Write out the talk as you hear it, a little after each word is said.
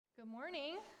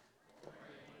morning.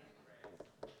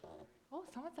 Oh,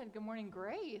 someone said good morning,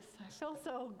 Grace. I feel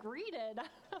so greeted,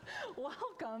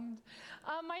 welcomed.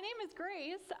 My name is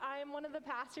Grace. I'm one of the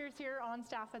pastors here on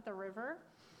staff at the River.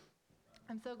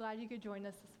 I'm so glad you could join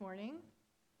us this morning.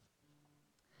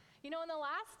 You know, in the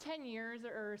last 10 years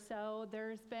or so,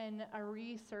 there's been a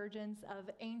resurgence of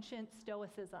ancient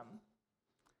Stoicism.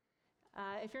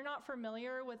 If you're not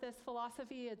familiar with this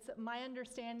philosophy, it's my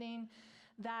understanding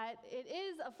that it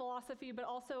is a philosophy, but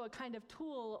also a kind of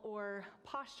tool or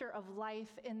posture of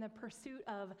life in the pursuit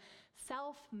of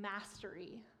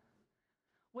self-mastery,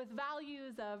 with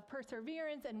values of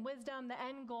perseverance and wisdom, the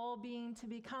end goal being to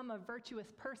become a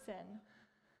virtuous person.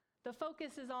 The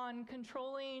focus is on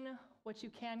controlling what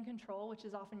you can control, which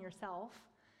is often yourself,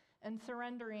 and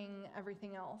surrendering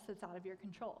everything else that's out of your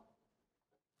control.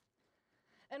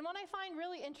 And what I find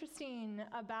really interesting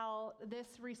about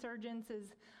this resurgence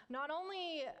is not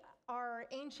only are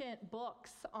ancient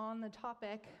books on the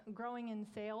topic growing in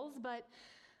sales, but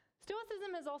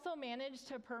Stoicism has also managed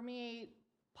to permeate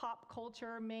pop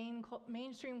culture,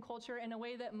 mainstream culture in a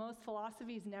way that most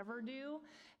philosophies never do.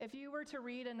 If you were to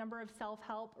read a number of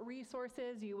self-help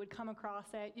resources, you would come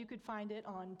across it. You could find it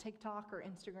on TikTok or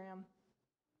Instagram.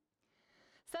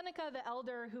 Seneca the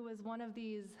Elder, who was one of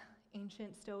these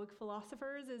ancient Stoic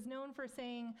philosophers, is known for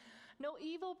saying, "No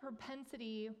evil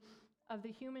propensity of the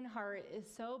human heart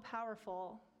is so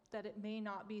powerful that it may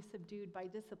not be subdued by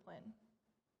discipline."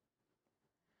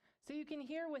 So you can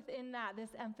hear within that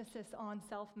this emphasis on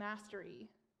self-mastery.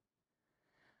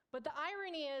 But the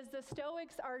irony is the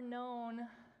Stoics are known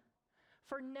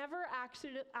for never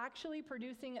actually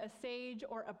producing a sage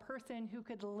or a person who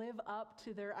could live up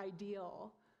to their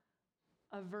ideal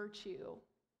of virtue,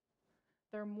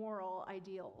 their moral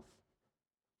ideals.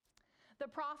 The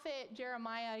prophet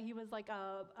Jeremiah, he was like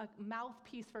a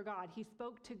mouthpiece for God. He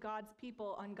spoke to God's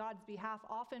people on God's behalf,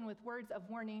 often with words of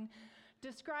warning,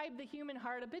 described the human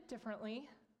heart a bit differently.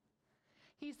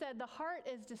 He said, "The heart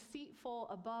is deceitful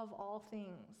above all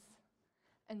things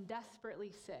and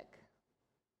desperately sick.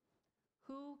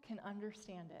 Who can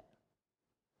understand it?"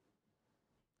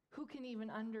 Who can even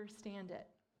understand it?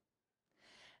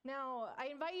 Now, I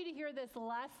invite you to hear this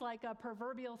less like a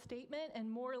proverbial statement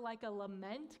and more like a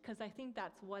lament, because I think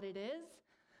that's what it is.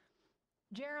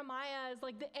 Jeremiah is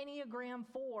like the Enneagram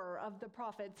 4 of the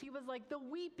prophets. He was like the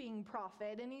weeping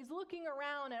prophet, and he's looking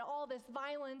around at all this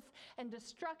violence and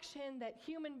destruction that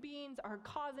human beings are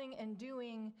causing and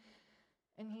doing,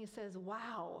 and he says,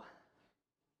 wow,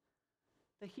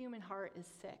 the human heart is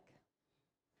sick.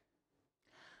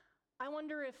 I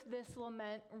wonder if this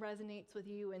lament resonates with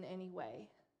you in any way.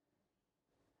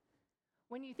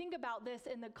 When you think about this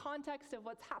in the context of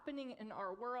what's happening in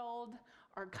our world,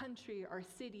 our country, our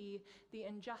city, the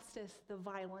injustice, the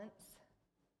violence,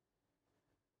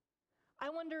 I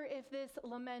wonder if this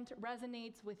lament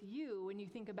resonates with you when you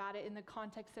think about it in the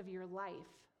context of your life.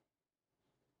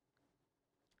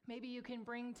 Maybe you can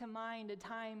bring to mind a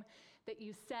time that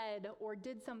you said or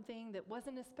did something that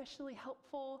wasn't especially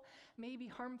helpful, maybe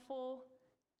harmful,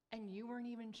 and you weren't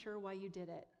even sure why you did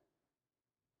it.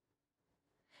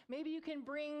 Maybe you can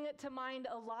bring to mind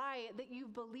a lie that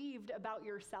you've believed about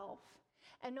yourself.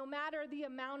 And no matter the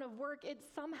amount of work, it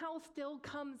somehow still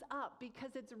comes up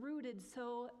because it's rooted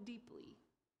so deeply.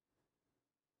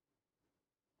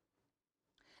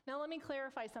 Now, let me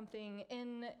clarify something.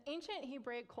 In ancient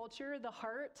Hebraic culture, the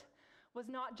heart was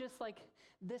not just like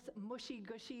this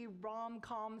mushy-gushy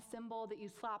rom-com symbol that you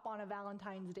slap on a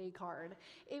Valentine's Day card.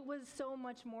 It was so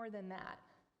much more than that.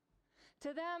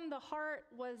 To them, the heart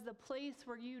was the place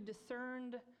where you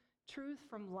discerned truth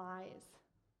from lies.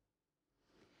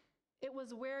 It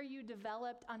was where you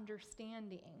developed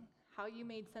understanding, how you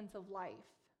made sense of life.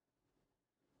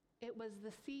 It was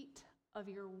the seat of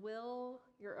your will,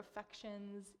 your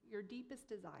affections, your deepest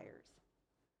desires.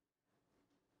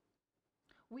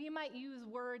 We might use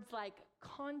words like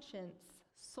conscience,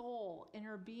 soul,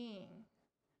 inner being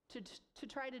to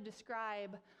try to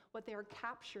describe what they are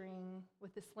capturing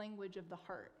with this language of the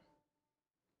heart.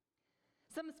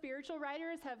 Some spiritual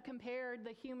writers have compared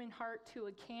the human heart to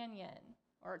a canyon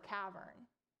or a cavern,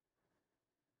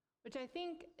 which I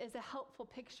think is a helpful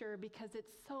picture because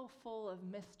it's so full of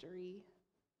mystery.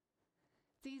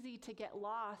 It's easy to get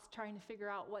lost trying to figure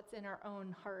out what's in our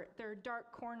own heart. There are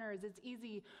dark corners. It's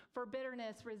easy for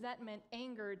bitterness, resentment,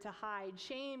 anger to hide.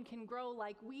 Shame can grow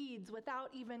like weeds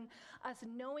without even us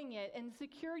knowing it.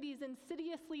 Insecurities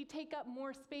insidiously take up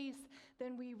more space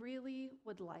than we really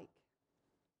would like.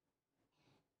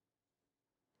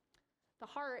 The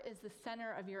heart is the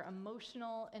center of your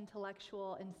emotional,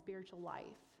 intellectual, and spiritual life.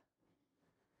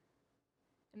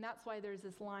 And that's why there's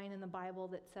this line in the Bible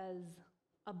that says,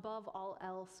 above all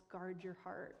else, guard your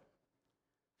heart,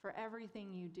 for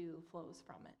everything you do flows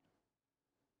from it.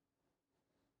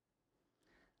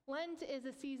 Lent is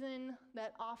a season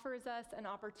that offers us an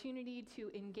opportunity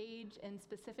to engage in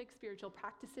specific spiritual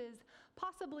practices,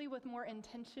 possibly with more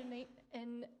intensity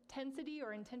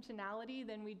or intentionality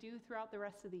than we do throughout the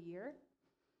rest of the year.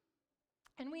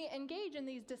 And we engage in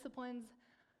these disciplines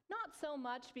not so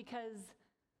much because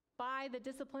by the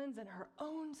disciplines and our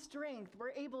own strength,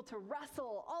 we're able to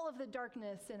wrestle all of the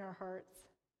darkness in our hearts,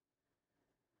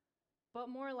 but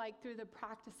more like through the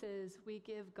practices, we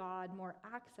give God more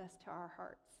access to our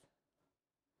hearts.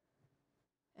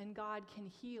 And God can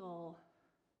heal,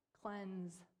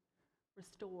 cleanse,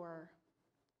 restore,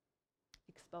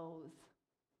 expose,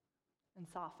 and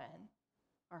soften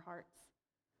our hearts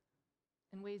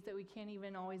in ways that we can't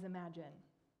even always imagine.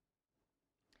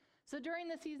 So during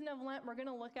the season of Lent, we're going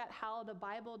to look at how the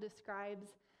Bible describes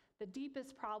the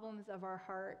deepest problems of our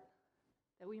heart,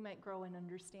 that we might grow in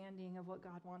understanding of what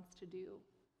God wants to do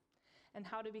and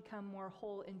how to become more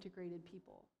whole, integrated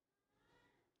people.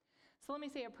 So let me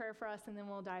say a prayer for us, and then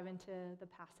we'll dive into the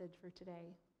passage for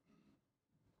today.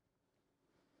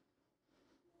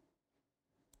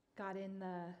 God, in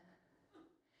the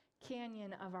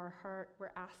canyon of our heart,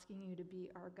 we're asking you to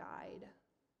be our guide,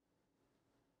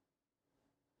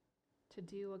 to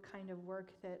do a kind of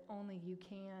work that only you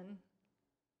can,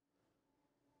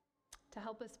 to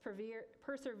help us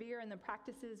persevere in the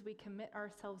practices we commit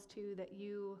ourselves to, that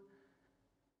you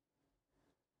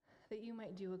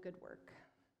might do a good work.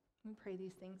 We pray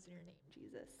these things in your name,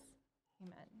 Jesus.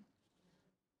 Amen.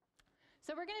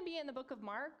 So we're going to be in the book of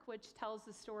Mark, which tells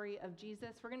the story of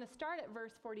Jesus. We're going to start at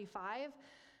verse 45,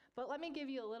 but let me give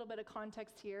you a little bit of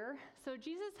context here. So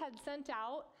Jesus had sent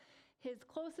out his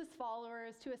closest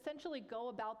followers to essentially go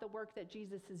about the work that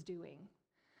Jesus is doing.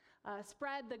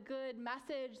 Spread the good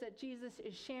message that Jesus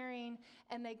is sharing,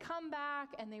 and they come back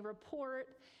and they report,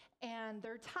 and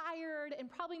they're tired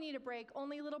and probably need a break.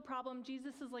 Only little problem,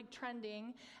 Jesus is like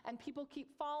trending, and people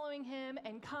keep following him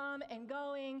and come and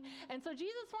going. And so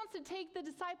Jesus wants to take the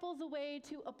disciples away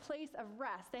to a place of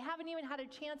rest. They haven't even had a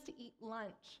chance to eat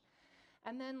lunch.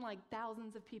 And then like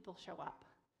thousands of people show up.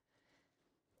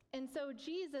 And so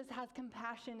Jesus has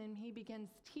compassion and he begins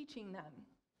teaching them.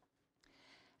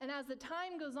 And as the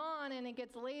time goes on and it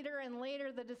gets later and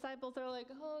later, the disciples are like,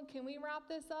 oh, can we wrap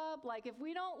this up? Like, if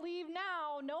we don't leave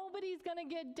now, nobody's going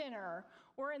to get dinner.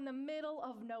 We're in the middle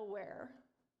of nowhere.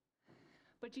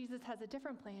 But Jesus has a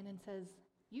different plan and says,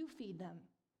 you feed them.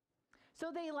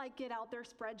 So they get out their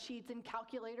spreadsheets and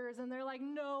calculators, and they're like,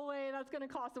 no way, that's going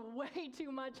to cost way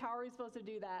too much. How are we supposed to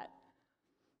do that?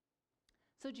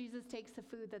 So Jesus takes the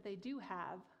food that they do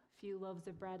have, a few loaves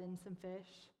of bread and some fish,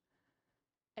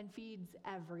 and feeds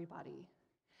everybody.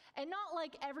 And not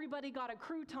like everybody got a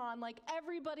crouton, like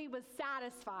everybody was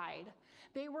satisfied.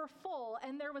 They were full,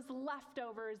 and there was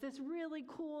leftovers, this really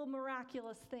cool,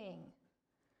 miraculous thing.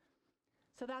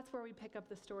 So that's where we pick up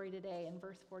the story today in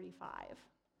verse 45.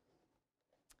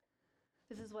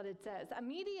 This is what it says.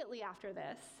 Immediately after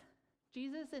this,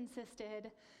 Jesus insisted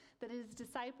that his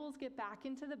disciples get back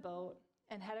into the boat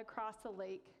and head across the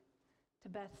lake to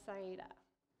Bethsaida,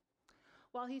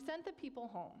 while he sent the people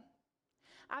home.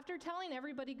 After telling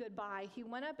everybody goodbye, he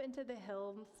went up into the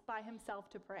hills by himself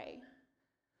to pray.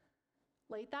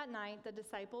 Late that night, the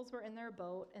disciples were in their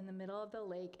boat in the middle of the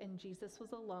lake, and Jesus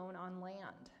was alone on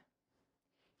land.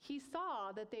 He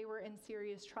saw that they were in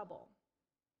serious trouble,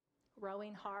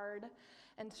 rowing hard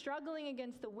and struggling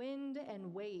against the wind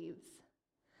and waves.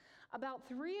 About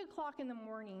 3 o'clock in the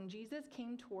morning, Jesus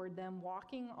came toward them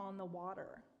walking on the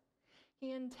water.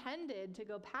 He intended to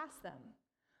go past them,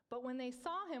 but when they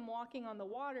saw him walking on the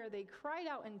water, they cried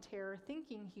out in terror,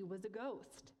 thinking he was a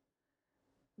ghost.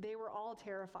 They were all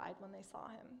terrified when they saw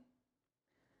him.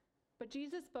 But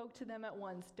Jesus spoke to them at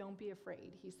once. Don't be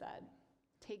afraid, he said.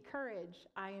 Take courage,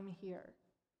 I am here.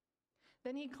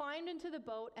 Then he climbed into the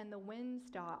boat and the wind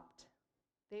stopped.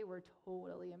 They were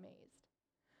totally amazed,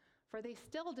 for they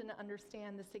still didn't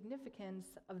understand the significance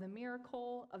of the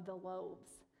miracle of the loaves.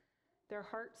 Their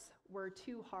hearts were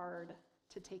too hard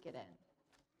to take it in.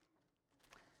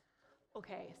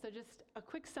 Okay, so just a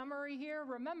quick summary here.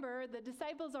 Remember, the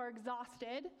disciples are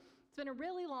exhausted. It's been a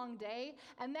really long day,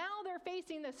 and now they're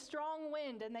facing this strong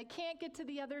wind, and they can't get to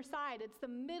the other side. It's the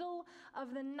middle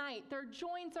of the night. Their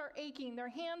joints are aching.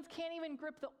 Their hands can't even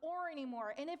grip the oar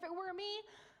anymore. And if it were me,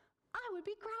 I would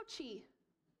be grouchy.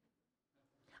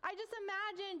 I just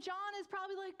imagine John is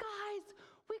probably like, guys,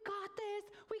 we got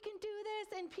this. We can do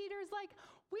this. And Peter's like,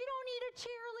 we don't need a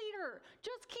cheerleader.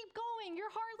 Just keep going.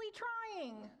 You're hardly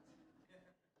trying.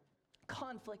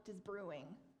 conflict is brewing.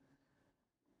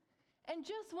 And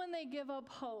just when they give up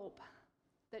hope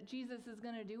that Jesus is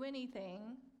going to do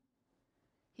anything,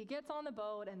 he gets on the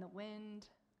boat and the wind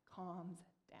calms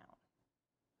down.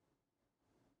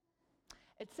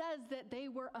 It says that they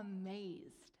were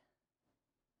amazed.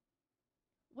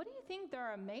 What do you think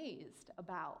they're amazed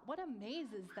about? What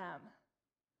amazes them?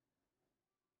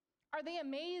 Are they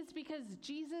amazed because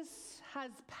Jesus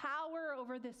has power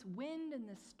over this wind and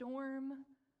this storm?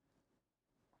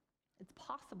 It's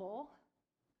possible.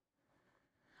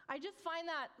 I just find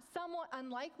that somewhat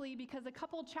unlikely because a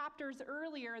couple chapters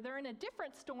earlier, they're in a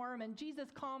different storm and Jesus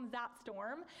calms that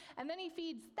storm. And then he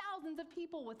feeds thousands of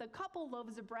people with a couple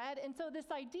loaves of bread. And so this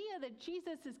idea that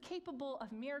Jesus is capable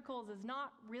of miracles is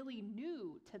not really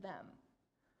new to them.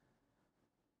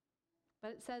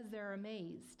 But it says they're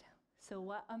amazed. So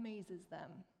what amazes them?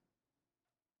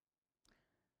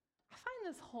 I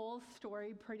find this whole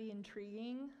story pretty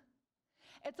intriguing.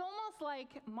 It's almost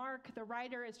like Mark, the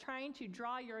writer, is trying to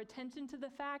draw your attention to the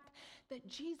fact that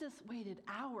Jesus waited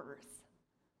hours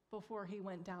before he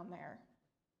went down there.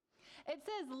 It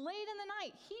says late in the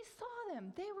night, he saw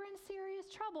them. They were in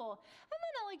serious trouble. And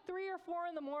then at like 3 or 4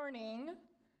 in the morning,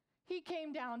 he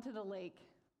came down to the lake.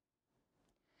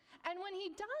 And when he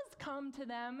does come to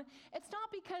them, it's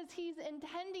not because he's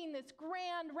intending this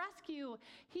grand rescue.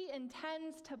 He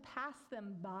intends to pass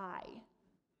them by.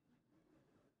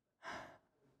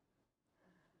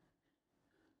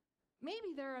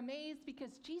 Maybe they're amazed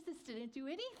because Jesus didn't do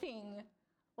anything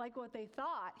like what they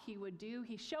thought he would do.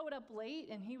 He showed up late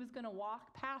and he was going to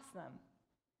walk past them.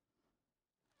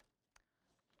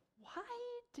 Why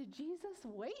did Jesus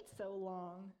wait so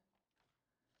long?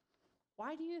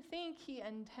 Why do you think he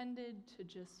intended to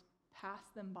just pass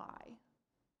them by?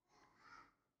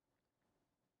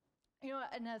 You know,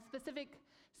 in a specific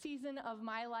season of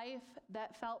my life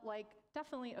that felt like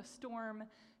definitely a storm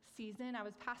season, I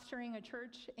was pastoring a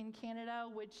church in Canada,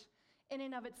 which in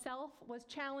and of itself was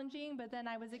challenging, but then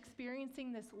I was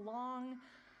experiencing this long,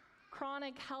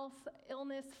 chronic health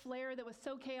illness flare that was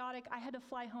so chaotic, I had to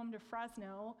fly home to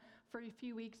Fresno for a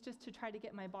few weeks just to try to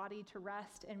get my body to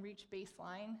rest and reach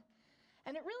baseline.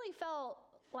 And it really felt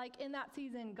like in that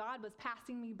season, God was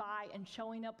passing me by and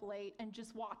showing up late and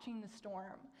just watching the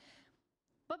storm.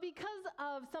 But because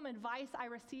of some advice I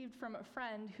received from a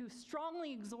friend who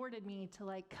strongly exhorted me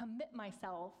to commit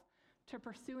myself to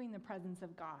pursuing the presence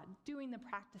of God, doing the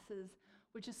practices,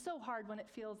 which is so hard when it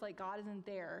feels like God isn't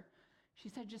there. She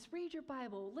said, just read your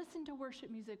Bible, listen to worship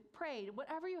music, pray,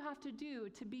 whatever you have to do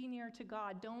to be near to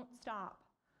God, don't stop.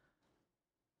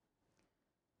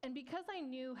 And because I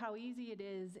knew how easy it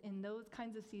is in those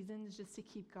kinds of seasons just to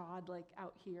keep God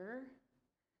out here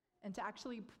and to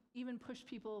actually even push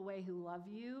people away who love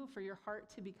you, for your heart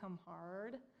to become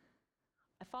hard,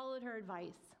 I followed her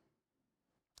advice.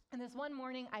 And this one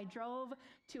morning, I drove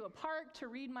to a park to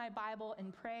read my Bible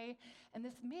and pray, and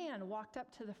this man walked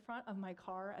up to the front of my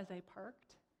car as I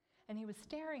parked, and he was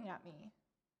staring at me.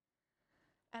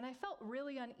 And I felt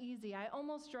really uneasy. I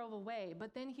almost drove away,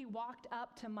 but then he walked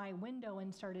up to my window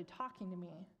and started talking to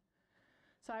me.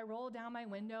 So I rolled down my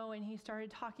window and he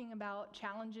started talking about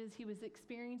challenges he was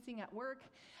experiencing at work,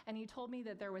 and he told me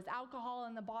that there was alcohol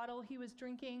in the bottle he was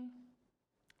drinking.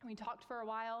 We talked for a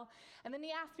while, and then he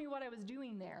asked me what I was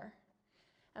doing there.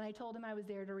 And I told him I was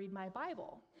there to read my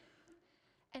Bible.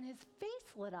 And his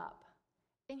face lit up,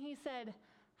 and he said,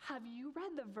 "Have you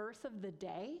read the verse of the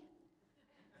day?"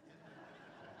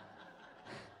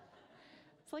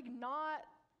 It's not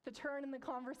the turn in the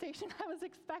conversation I was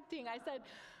expecting. I said,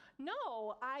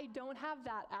 "No, I don't have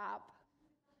that app."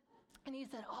 And he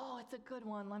said, "Oh, it's a good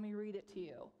one. Let me read it to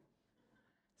you."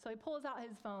 So he pulls out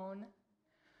his phone.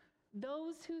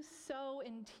 "Those who sow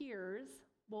in tears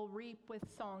will reap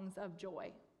with songs of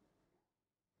joy."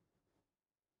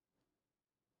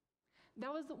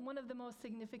 That was one of the most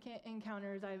significant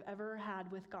encounters I've ever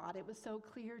had with God. It was so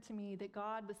clear to me that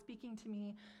God was speaking to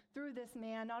me through this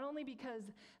man, not only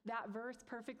because that verse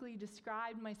perfectly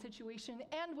described my situation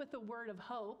and with the word of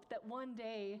hope that one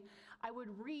day I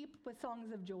would reap with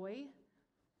songs of joy,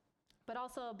 but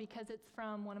also because it's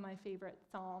from one of my favorite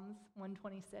Psalms,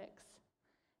 126.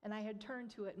 And I had turned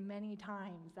to it many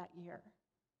times that year.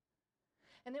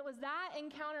 And it was that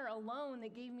encounter alone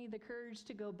that gave me the courage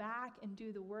to go back and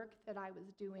do the work that I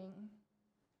was doing.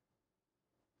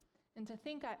 And to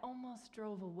think I almost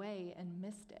drove away and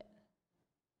missed it.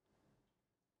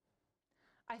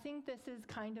 I think this is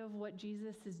kind of what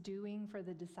Jesus is doing for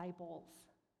the disciples.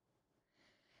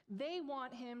 They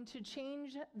want him to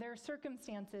change their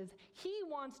circumstances. He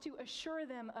wants to assure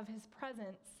them of his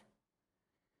presence.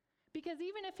 Because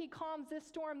even if he calms this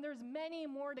storm, there's many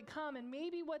more to come. And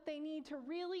maybe what they need to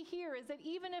really hear is that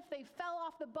even if they fell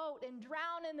off the boat and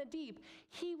drowned in the deep,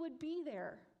 he would be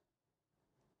there.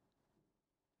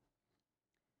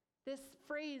 This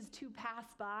phrase, to pass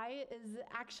by, is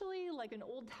actually like an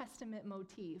Old Testament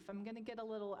motif. I'm going to get a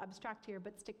little abstract here,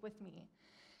 but stick with me.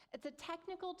 It's a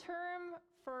technical term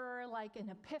for like an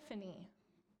epiphany.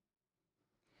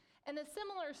 And a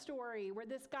similar story where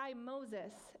this guy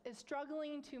Moses is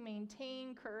struggling to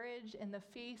maintain courage in the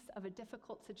face of a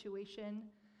difficult situation.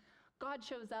 God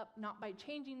shows up not by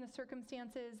changing the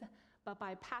circumstances, but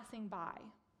by passing by,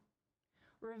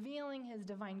 revealing his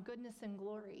divine goodness and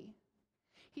glory.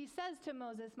 He says to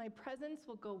Moses, "My presence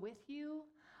will go with you.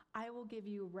 I will give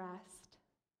you rest.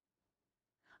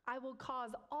 I will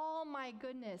cause all my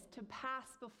goodness to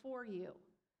pass before you,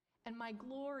 and my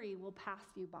glory will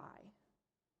pass you by."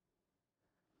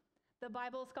 The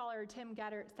Bible scholar Tim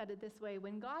Gaddert said it this way: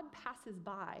 when God passes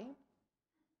by,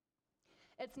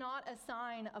 it's not a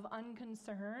sign of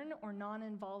unconcern or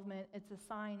non-involvement, it's a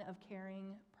sign of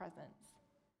caring presence.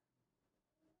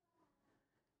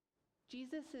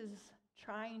 Jesus is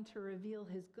trying to reveal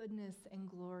his goodness and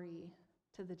glory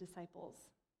to the disciples,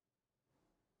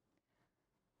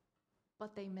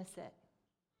 but they miss it.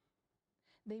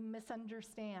 They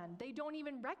misunderstand. They don't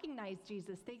even recognize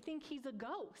Jesus. They think he's a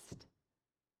ghost.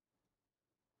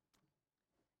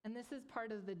 And this is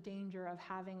part of the danger of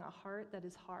having a heart that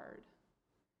is hard.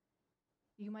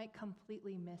 You might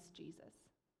completely miss Jesus.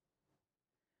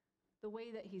 The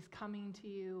way that he's coming to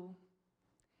you,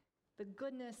 the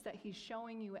goodness that he's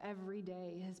showing you every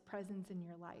day, his presence in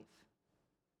your life.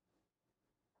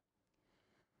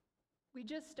 We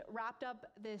just wrapped up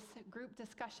this group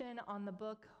discussion on the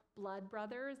book Blood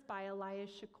Brothers by Elias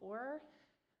Shakur.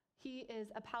 He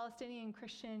is a Palestinian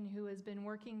Christian who has been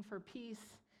working for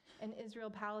peace in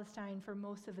Israel-Palestine for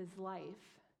most of his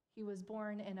life. He was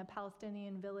born in a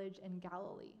Palestinian village in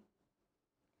Galilee.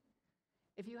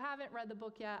 If you haven't read the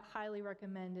book yet, highly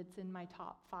recommend. It's in my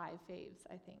top 5 faves,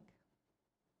 I think.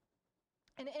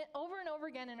 And over and over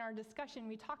again in our discussion,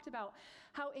 we talked about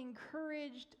how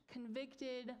encouraged,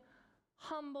 convicted,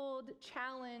 humbled,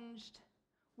 challenged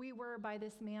we were by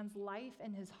this man's life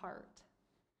and his heart.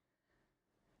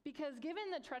 Because given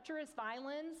the treacherous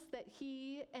violence that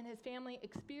he and his family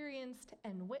experienced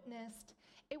and witnessed,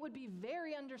 it would be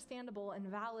very understandable and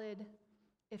valid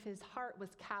if his heart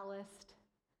was calloused,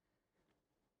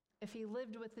 if he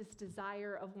lived with this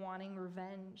desire of wanting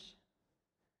revenge.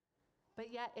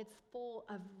 But yet it's full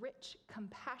of rich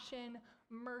compassion,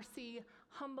 mercy,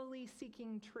 humbly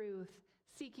seeking truth,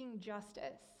 seeking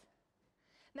justice.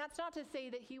 And that's not to say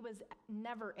that he was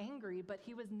never angry, but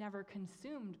he was never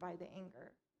consumed by the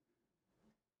anger.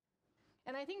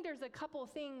 And I think there's a couple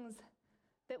things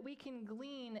that we can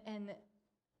glean and a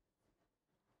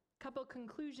couple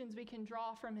conclusions we can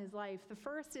draw from his life. The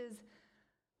first is,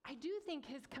 I do think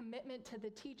his commitment to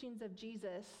the teachings of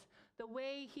Jesus, the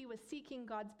way he was seeking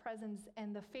God's presence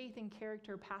and the faith and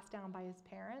character passed down by his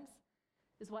parents,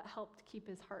 is what helped keep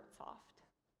his heart soft.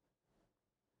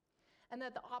 And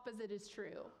that the opposite is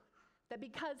true. That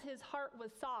because his heart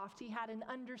was soft, he had an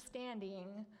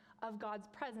understanding of God's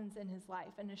presence in his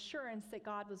life, an assurance that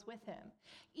God was with him.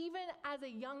 Even as a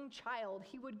young child,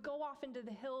 he would go off into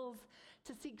the hills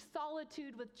to seek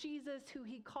solitude with Jesus, who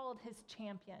he called his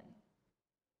champion.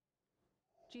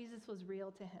 Jesus was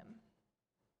real to him.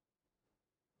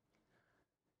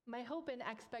 My hope and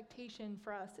expectation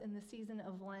for us in the season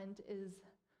of Lent is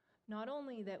not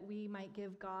only that we might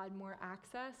give God more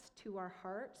access to our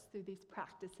hearts through these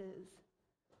practices,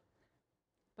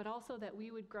 but also that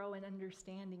we would grow in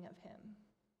understanding of him.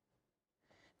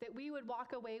 That we would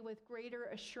walk away with greater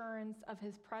assurance of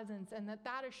his presence, and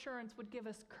that assurance would give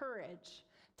us courage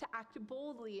to act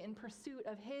boldly in pursuit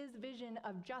of his vision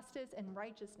of justice and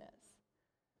righteousness.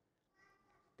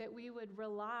 That we would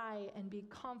rely and be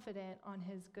confident on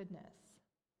his goodness.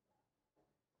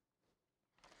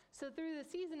 So through the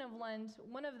season of Lent,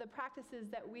 one of the practices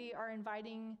that we are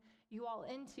inviting you all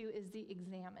into is the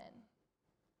examine.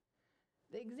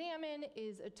 The examine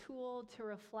is a tool to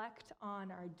reflect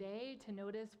on our day, to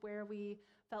notice where we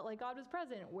felt like God was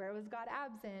present, where was God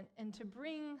absent, and to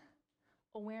bring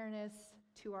awareness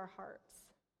to our hearts,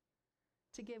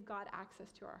 to give God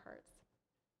access to our hearts.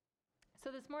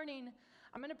 So this morning,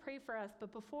 I'm going to pray for us,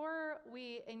 but before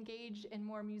we engage in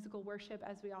more musical worship,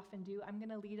 as we often do, I'm going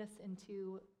to lead us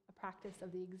into a practice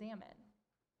of the examine.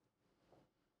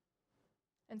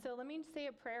 And so let me say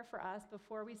a prayer for us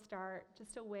before we start,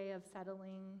 just a way of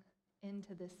settling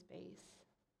into this space.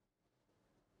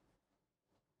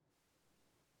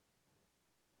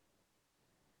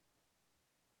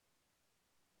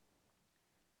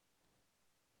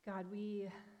 God, we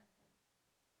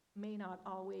may not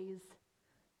always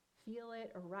feel it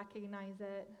or recognize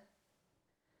it,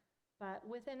 but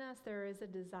within us there is a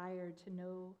desire to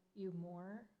know you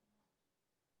more,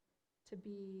 to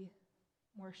be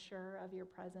more sure of your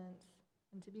presence,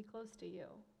 and to be close to you.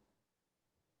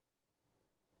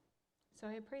 So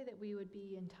I pray that we would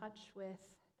be in touch with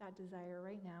that desire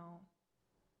right now,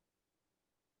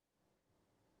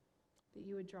 that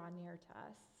you would draw near to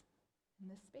us in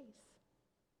this space.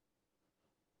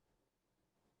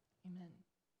 Amen.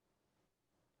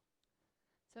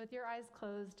 So with your eyes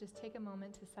closed, just take a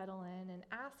moment to settle in and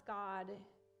ask God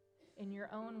in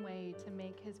your own way to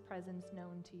make his presence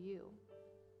known to you.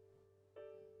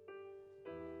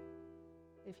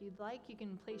 If you'd like, you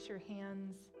can place your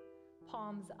hands,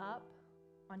 palms up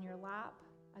on your lap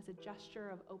as a gesture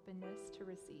of openness to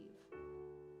receive.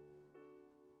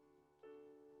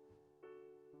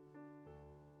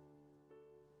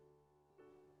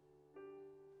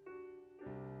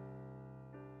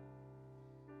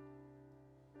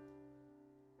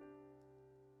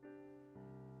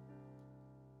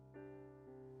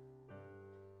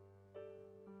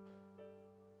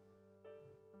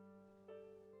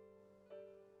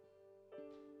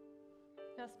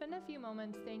 Now spend a few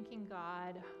moments thanking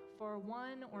God for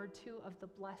one or two of the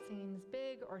blessings,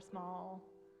 big or small,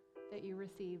 that you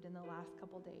received in the last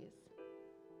couple days.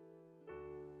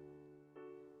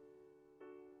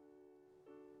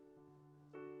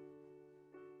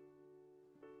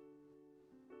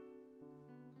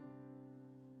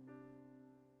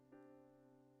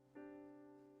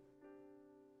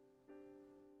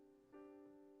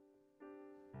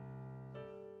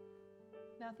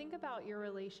 Now think about your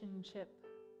relationship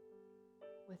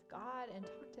with God and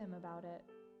talk to him about it.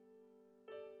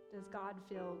 Does God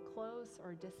feel close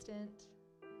or distant?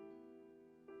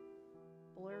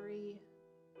 Blurry?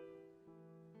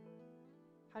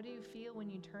 How do you feel when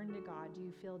you turn to God? Do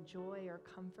you feel joy or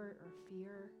comfort or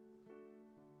fear?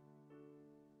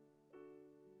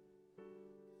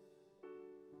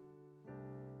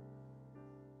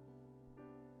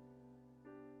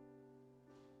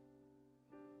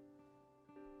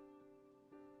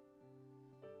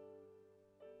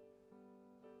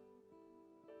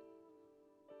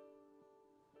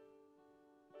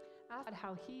 Ask God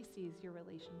how he sees your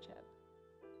relationship.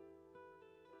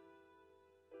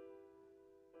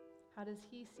 How does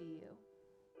he see you?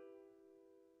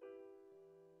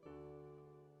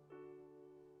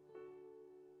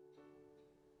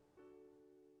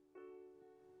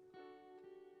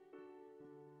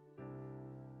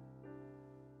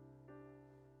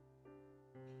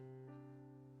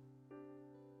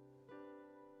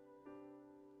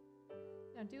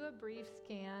 Now do a brief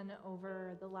scan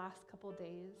over the last couple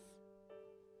days,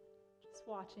 just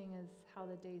watching as how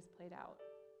the days played out.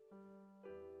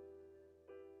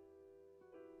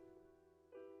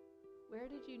 Where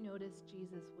did you notice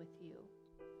Jesus with you?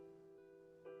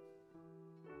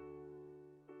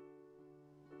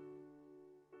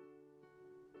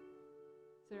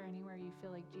 Is there anywhere you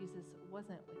feel like Jesus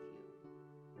wasn't with you?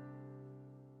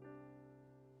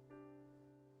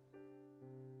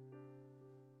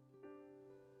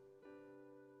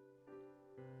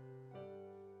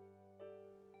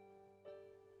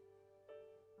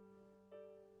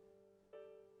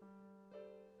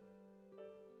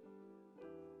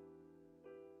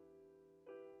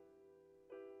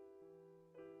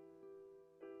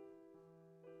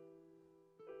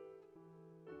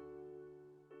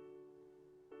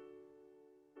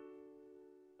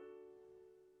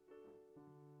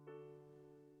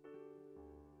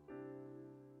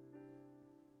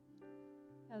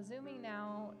 Now zooming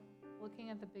now, looking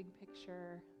at the big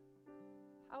picture,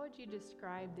 how would you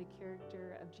describe the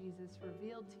character of Jesus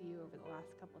revealed to you over the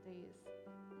last couple days?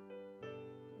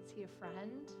 Is he a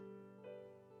friend,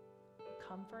 a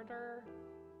comforter,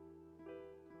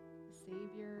 a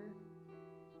savior,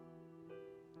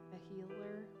 a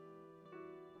healer?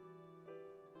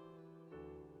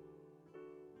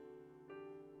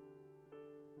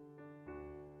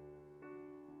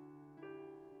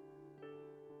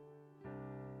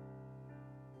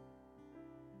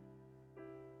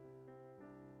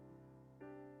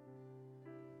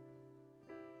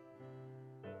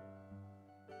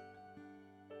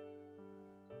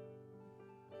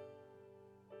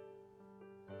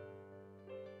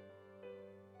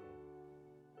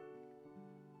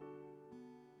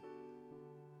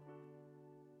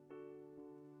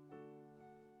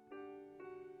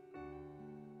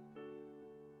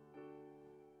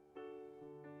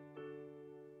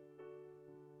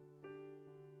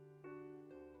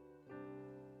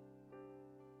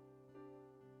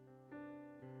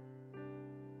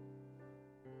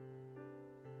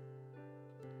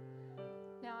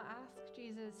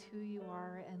 Jesus who you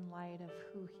are in light of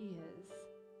who he is.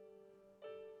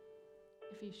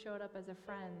 If he showed up as a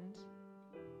friend,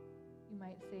 you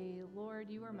might say, Lord,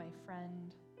 you were my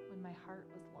friend when my heart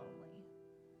was lonely.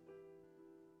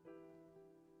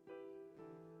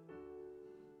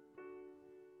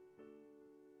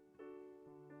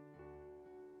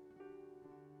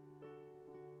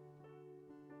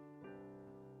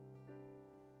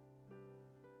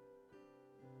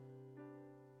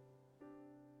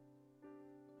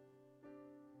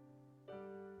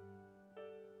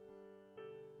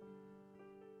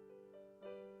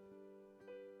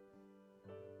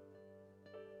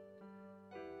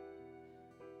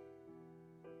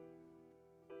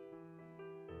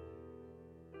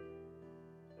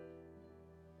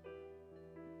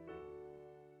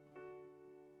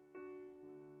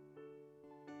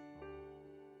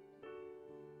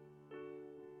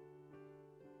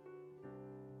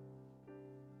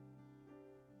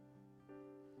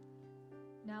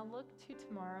 Now look to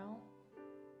tomorrow.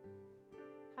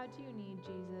 How do you need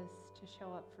Jesus to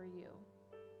show up for you?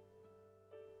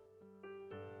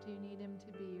 Do you need him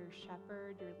to be your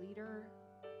shepherd, your leader,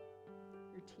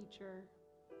 your teacher,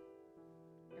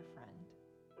 your friend?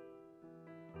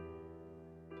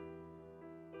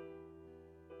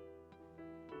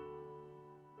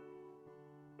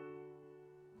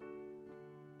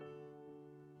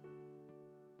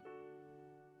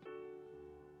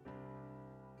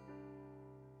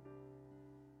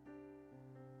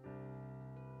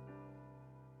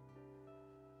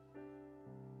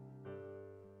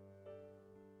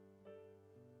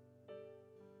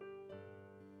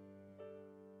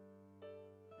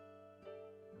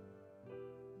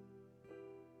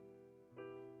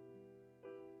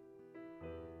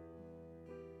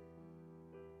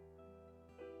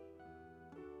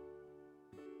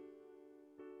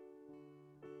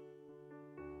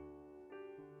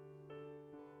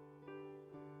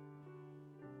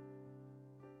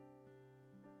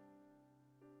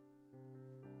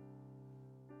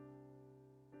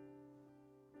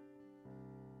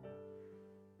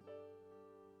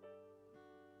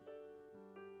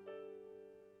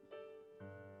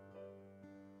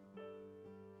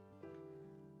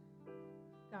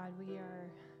 God, we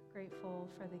are grateful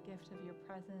for the gift of your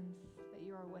presence, that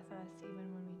you are with us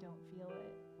even when we don't feel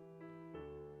it.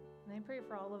 And I pray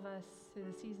for all of us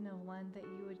through the season of Lent that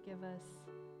you would give us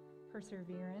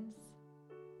perseverance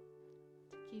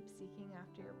to keep seeking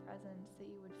after your presence, that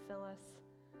you would fill us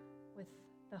with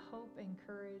the hope and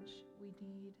courage we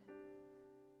need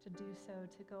to do so,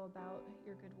 to go about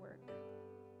your good work.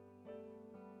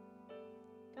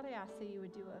 God, I ask that you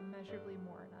would do immeasurably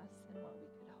more in us than what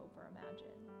we could hope or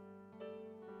imagine.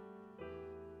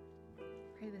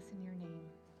 Pray this in your name.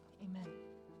 Amen.